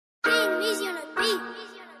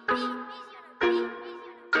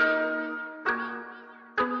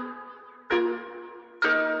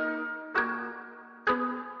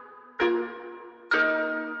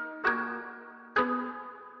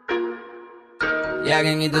E a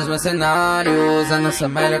gangue dos mercenários, a nossa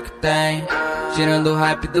melhor que tem. Tirando o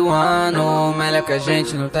hype do ano, melhor que a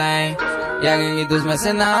gente não tem. E a gangue dos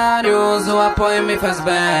mercenários, o apoio me faz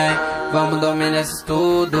bem. Vamos dominar isso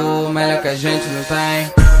tudo, melhor que a gente não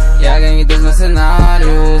tem. E a gangue dos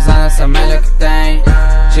mercenários, a nossa melhor que tem.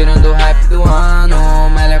 Tirando o hype do ano,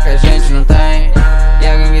 melhor que a gente não tem. E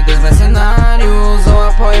a gangue dos mercenários, o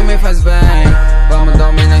apoio me faz bem. Vamos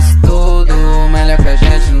dominar isso tudo, melhor que a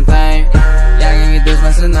gente não tem. E a gangue dos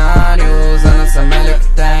mercenários, a nossa melhor que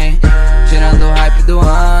tem. Tirando o hype do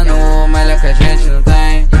ano, melhor que a gente não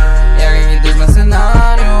tem. E a gangue dos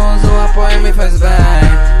mercenários, o apoio me faz bem.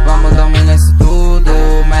 Vamos dominar isso tudo,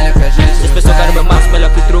 melhor que a gente não tem. As pessoas querem meu maço, melhor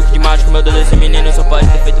que truque de mágico. Meu Deus, esse menino só pode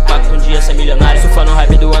ter feito pacto um dia ser milionário. Surfando no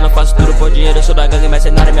hype do ano, eu faço tudo por dinheiro. Eu sou da gangue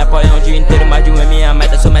mercenária, me apoiam o dia inteiro. Mais de um é minha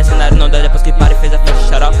meta, sou mercenário. Não dá depois que para e fez a festa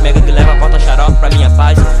xarope. Minha gangue leva a porta xarope pra minha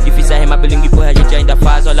paz. Difícil é rimar bilingue, porra, a gente ainda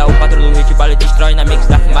faz. Olha o patrão do hit, bala destrói na mix,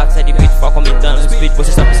 dark max, é de beat, foco aumentando os speed.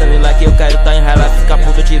 Você só pensando em like, eu quero tá em highlight. Fica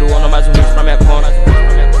puto, eu tiro o ano, mais um hit pra minha conta.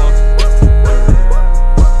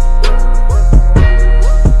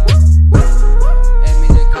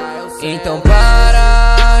 Então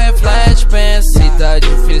para, reflete, pensa se tá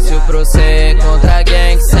difícil pra você. Contra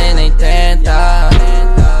gang que cê nem tenta.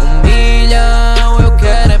 1 milhão eu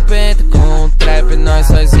quero é penta. Com o trap nós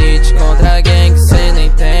faz hit. Contra gang que cê nem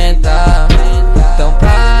tenta. Então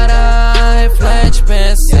para, reflete,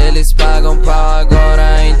 pensa se eles pagam pau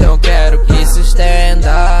agora, então quero que se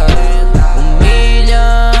estenda. 1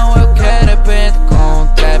 milhão eu quero é penta. Com o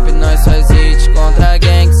trap nós faz hit. Contra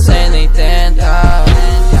gang que cê nem tenta.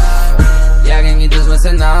 E a gangue dos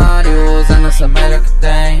mercenários, a nossa melhor que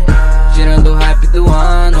tem. Tirando o hype do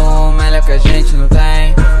ano, melhor que a gente não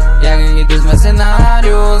tem. E a gangue dos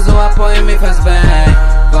mercenários, o apoio me faz bem.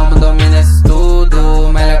 Vamos dominar isso tudo,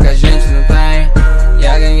 melhor que a gente não tem. E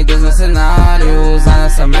a gangue dos mercenários, a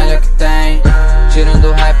nossa melhor que tem. Tirando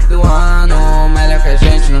o hype do ano, melhor que a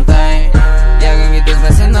gente não tem. E a gangue dos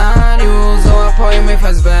mercenários, o apoio me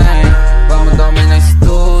faz bem. Vamos dominar isso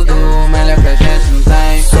tudo, melhor que a gente não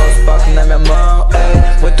tem. Só os pacos na minha mão,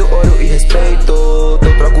 muito ouro e respeito. Tô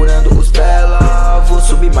procurando os bela, vou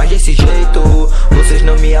subir mais desse jeito. Vocês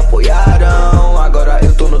não me apoiaram, agora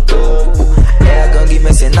eu tô no topo. É a gangue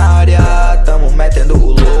mercenária, tamo metendo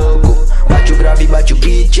o louco. Bate o grave, bate o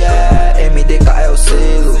beat, MDK é o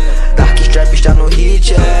selo. Dark Strap está no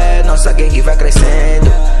hit, nossa gangue vai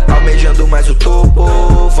crescendo. Almejando mais o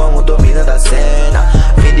topo, vamos dominando a cena.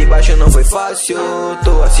 Vim de baixo não foi fácil,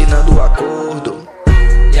 tô assinando o acordo.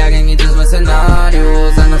 E a gangue dos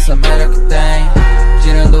mercenários, a nossa melhor